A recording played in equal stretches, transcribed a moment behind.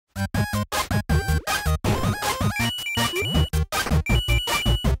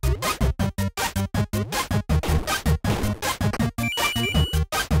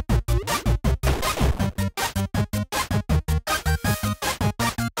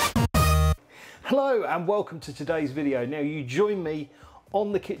Hello and welcome to today's video. Now you join me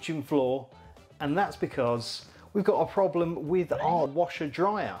on the kitchen floor and that's because we've got a problem with our washer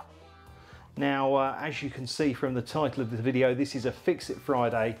dryer. Now as you can see from the title of the video, this is a Fix It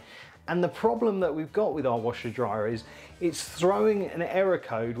Friday, and the problem that we've got with our washer dryer is it's throwing an error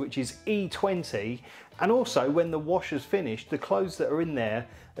code which is E20, and also when the washer's finished the clothes that are in there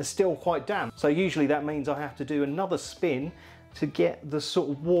are still quite damp. So usually that means I have to do another spin to get the sort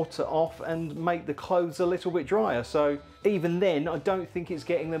of water off and make the clothes a little bit drier. So even then I don't think it's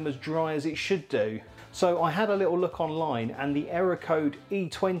getting them as dry as it should do. So I had a little look online and the error code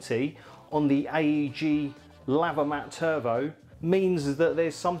E20 on the AEG Lavamat Turbo means that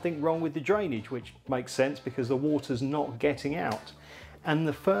there's something wrong with the drainage, which makes sense because the water's not getting out. And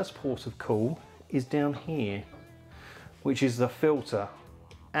the first port of call is down here, which is the filter.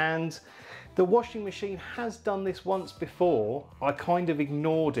 And the washing machine has done this once before. I kind of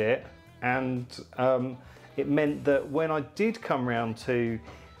ignored it, and it meant that when I did come round to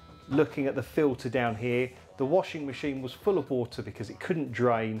looking at the filter down here, the washing machine was full of water because it couldn't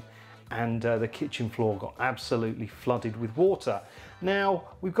drain, and the kitchen floor got absolutely flooded with water. Now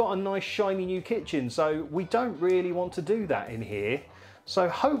we've got a nice shiny new kitchen, so we don't really want to do that in here. So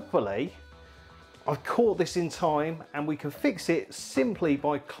hopefully I've caught this in time and we can fix it simply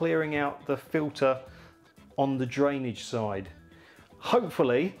by clearing out the filter on the drainage side.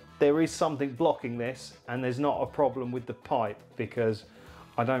 Hopefully there is something blocking this and there's not a problem with the pipe, because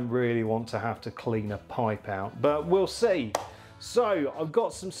I don't really want to have to clean a pipe out, but we'll see. So I've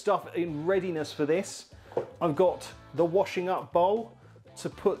got some stuff in readiness for this. I've got the washing up bowl to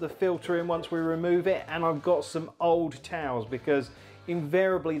put the filter in once we remove it, and I've got some old towels because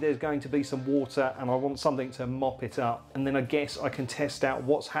invariably there's going to be some water and I want something to mop it up, and then I guess I can test out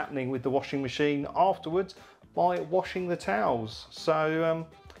what's happening with the washing machine afterwards by washing the towels. So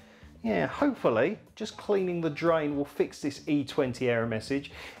yeah, hopefully just cleaning the drain will fix this E20 error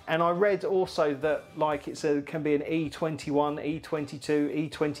message. And I read also that like it can be an E21, E22,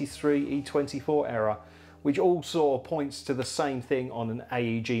 E23, E24 error, which all sort of points to the same thing on an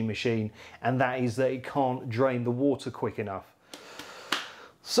AEG machine, and that is that it can't drain the water quick enough.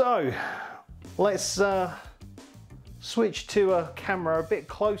 So let's switch to a camera a bit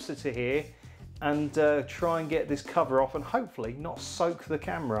closer to here and try and get this cover off and hopefully not soak the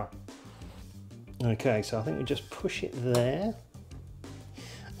camera. Okay, so I think we just push it there.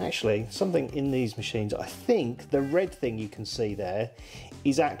 Actually, something in these machines, I think the red thing you can see there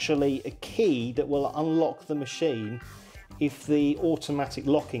is actually a key that will unlock the machine if the automatic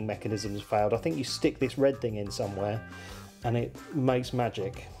locking mechanism has failed. I think you stick this red thing in somewhere and it makes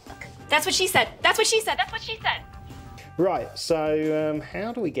magic. That's what she said. That's what she said. That's what she said. Right, so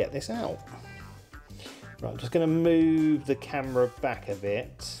how do we get this out? Right, I'm just going to move the camera back a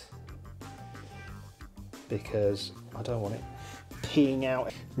bit because I don't want it peeing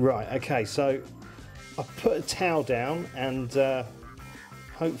out. Right, okay, so I've put a towel down and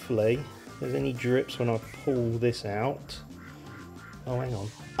hopefully if there's any drips when I pull this out. Oh, hang on.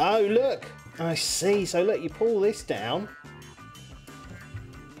 Oh, look! I see. So look, you pull this down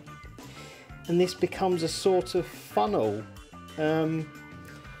and this becomes a sort of funnel. I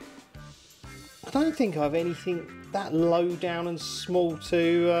don't think I have anything that low down and small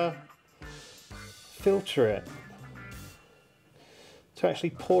to filter it. To actually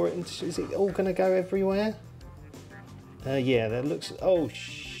pour it into, is it all going to go everywhere? Yeah, that looks, oh,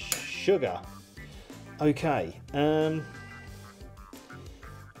 sugar. Okay,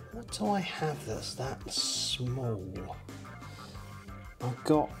 what do I have that's that small? I've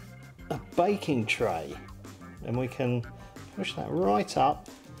got a baking tray and we can push that right up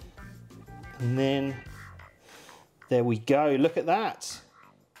and then there we go, look at that.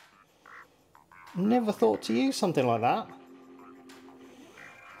 Never thought to use something like that.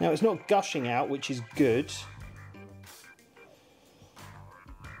 Now it's not gushing out, which is good.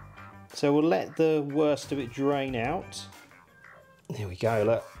 So we'll let the worst of it drain out. There we go,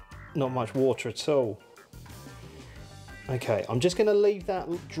 look, not much water at all. Okay, I'm just going to leave that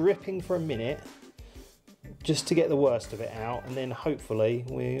dripping for a minute just to get the worst of it out, and then hopefully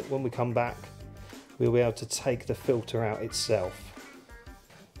when we come back we'll be able to take the filter out itself.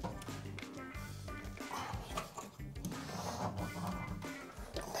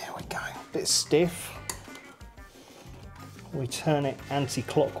 There we go, a bit stiff. We turn it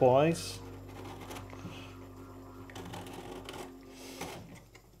anti-clockwise.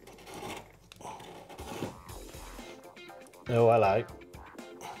 Oh, hello.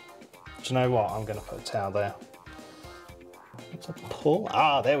 Do you know what? I'm going to put a towel there. What's a pull?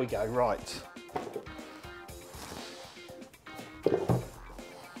 Ah, there we go, right.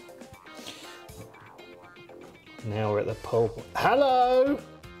 Now we're at the pull. Hello!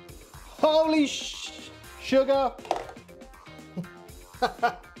 Holy sugar!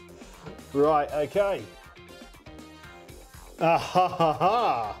 Right, okay. Ah ha ha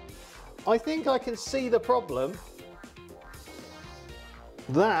ha! I think I can see the problem.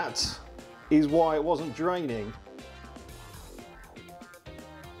 That is why it wasn't draining.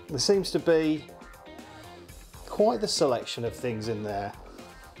 There seems to be quite the selection of things in there.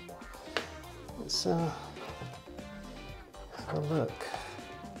 Let's have a look.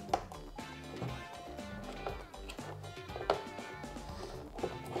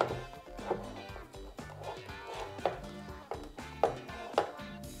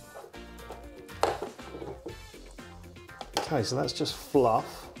 Okay, so that's just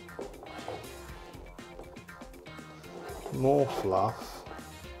fluff. More fluff.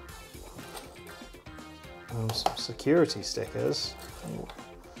 And some security stickers.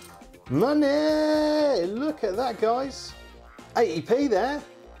 Money! Look at that, guys. 80p there.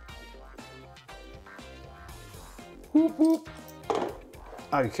 Whoop, whoop.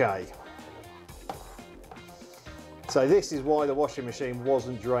 Okay. So this is why the washing machine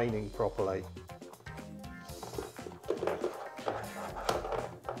wasn't draining properly.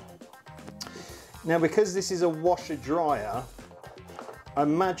 Now, because this is a washer dryer, I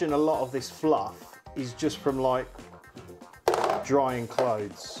imagine a lot of this fluff is just from like drying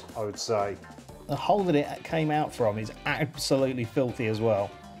clothes, I would say. The hole that it came out from is absolutely filthy as well.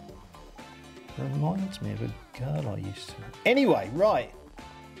 Reminds me of a girl I used to know. Anyway, right.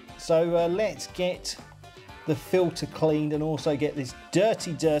 So let's get the filter cleaned and also get this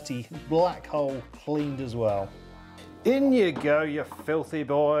dirty, dirty black hole cleaned as well. In you go, you filthy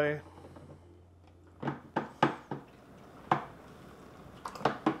boy.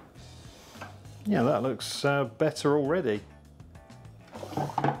 Yeah, that looks better already.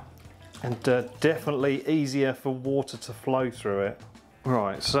 And definitely easier for water to flow through it.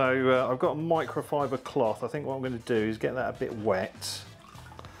 Right, so I've got a microfiber cloth. I think what I'm going to do is get that a bit wet.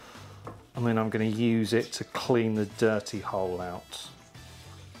 And then I'm going to use it to clean the dirty hole out.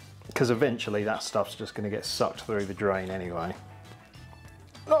 Because eventually that stuff's just going to get sucked through the drain anyway.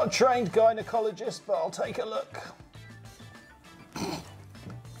 Not a trained gynecologist, but I'll take a look.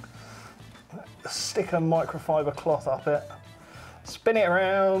 Stick a microfiber cloth up it, spin it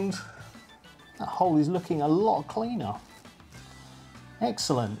around. That hole is looking a lot cleaner.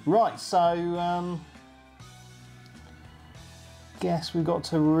 Excellent. Right, so guess we've got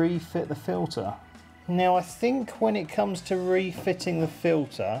to refit the filter. Now I think when it comes to refitting the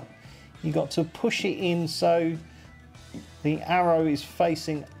filter, you've got to push it in so the arrow is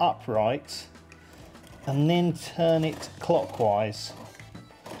facing upright and then turn it clockwise.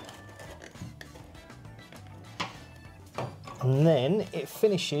 And then it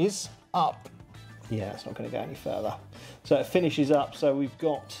finishes up. Yeah, it's not going to go any further. So it finishes up, so we've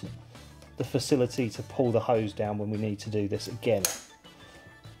got the facility to pull the hose down when we need to do this again.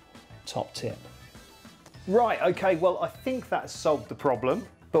 Top tip. Right, okay, well, I think that's solved the problem.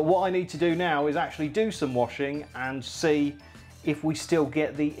 But what I need to do now is actually do some washing and see if we still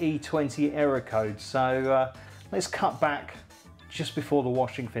get the E20 error code. So let's cut back just before the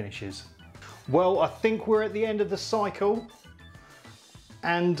washing finishes. Well, I think we're at the end of the cycle.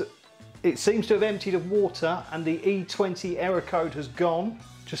 And it seems to have emptied of water and the E20 error code has gone.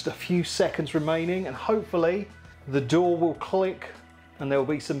 Just a few seconds remaining and hopefully the door will click and there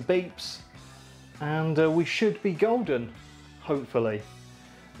will be some beeps and we should be golden, hopefully.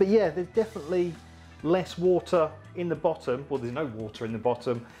 But yeah, there's definitely less water in the bottom. Well, there's no water in the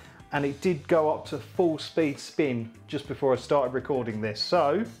bottom and it did go up to full speed spin just before I started recording this.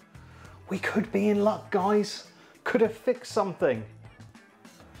 So we could be in luck, guys. Could have fixed something.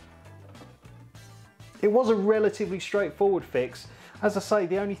 It was a relatively straightforward fix. As I say,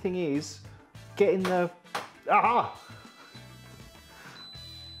 the only thing is getting the... Aha!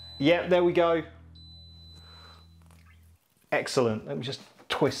 Yeah, there we go. Excellent. Let me just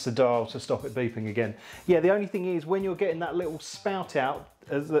twist the dial to stop it beeping again. Yeah, the only thing is when you're getting that little spout out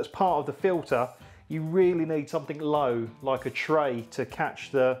that's part of the filter, you really need something low, like a tray, to catch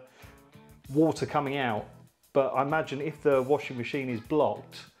the water coming out. But I imagine if the washing machine is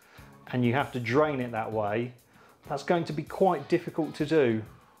blocked, and you have to drain it that way, that's going to be quite difficult to do.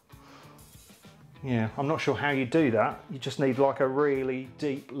 Yeah, I'm not sure how you do that. You just need like a really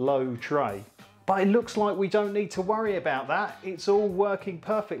deep, low tray. But it looks like we don't need to worry about that. It's all working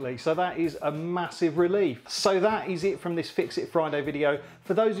perfectly, so that is a massive relief. So that is it from this Fix It Friday video.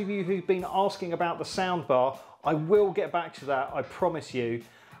 For those of you who've been asking about the soundbar, I will get back to that, I promise you.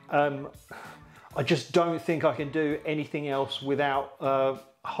 I just don't think I can do anything else without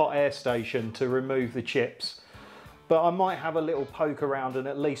hot air station to remove the chips. but I might have a little poke around and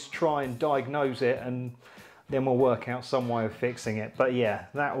at least try and diagnose it, and then we'll work out some way of fixing it. But yeah,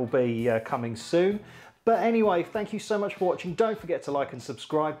 that will be coming soon. But anyway, thank you so much for watching. Don't forget to like and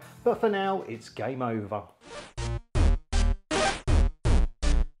subscribe. But for now, it's game over.